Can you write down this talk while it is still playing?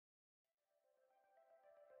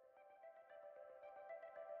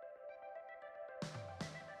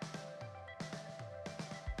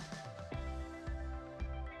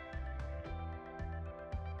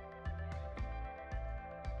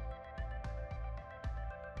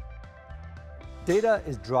Data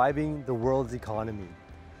is driving the world's economy.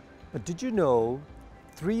 But did you know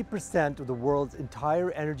 3% of the world's entire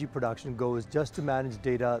energy production goes just to manage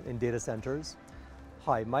data in data centers?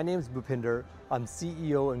 Hi, my name is Bhupinder. I'm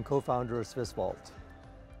CEO and co-founder of SwissVault.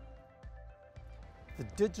 The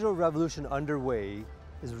digital revolution underway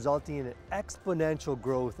is resulting in an exponential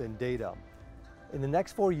growth in data. In the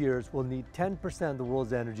next 4 years, we'll need 10% of the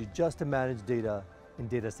world's energy just to manage data in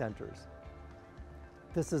data centers.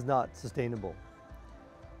 This is not sustainable.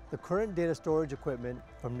 The current data storage equipment,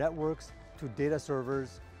 from networks to data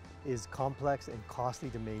servers, is complex and costly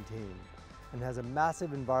to maintain and has a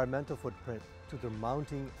massive environmental footprint to the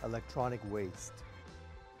mounting electronic waste.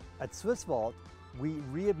 At SwissVault, we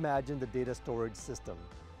reimagined the data storage system.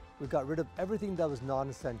 We got rid of everything that was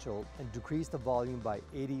non-essential and decreased the volume by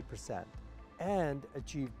 80% and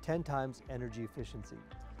achieved 10 times energy efficiency.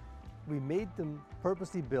 We made them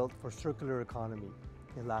purposely built for circular economy.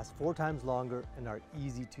 They last 4 times longer and are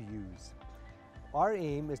easy to use. Our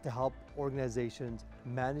aim is to help organizations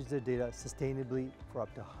manage their data sustainably for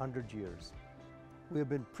up to 100 years. We have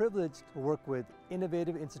been privileged to work with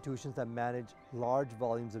innovative institutions that manage large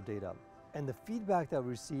volumes of data, and the feedback that we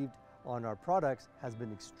received on our products has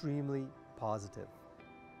been extremely positive.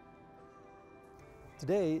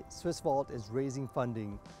 Today, SwissVault is raising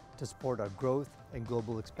funding to support our growth and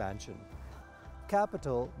global expansion.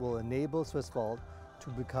 Capital will enable SwissVault to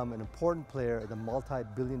become an important player in the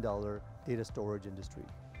multi-billion-dollar data storage industry.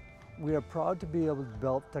 We are proud to be able to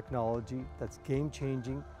develop technology that's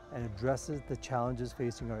game-changing and addresses the challenges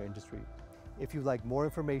facing our industry. If you'd like more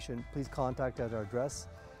information, please contact us at our address.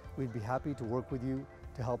 We'd be happy to work with you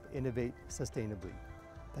to help innovate sustainably.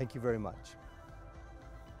 Thank you very much.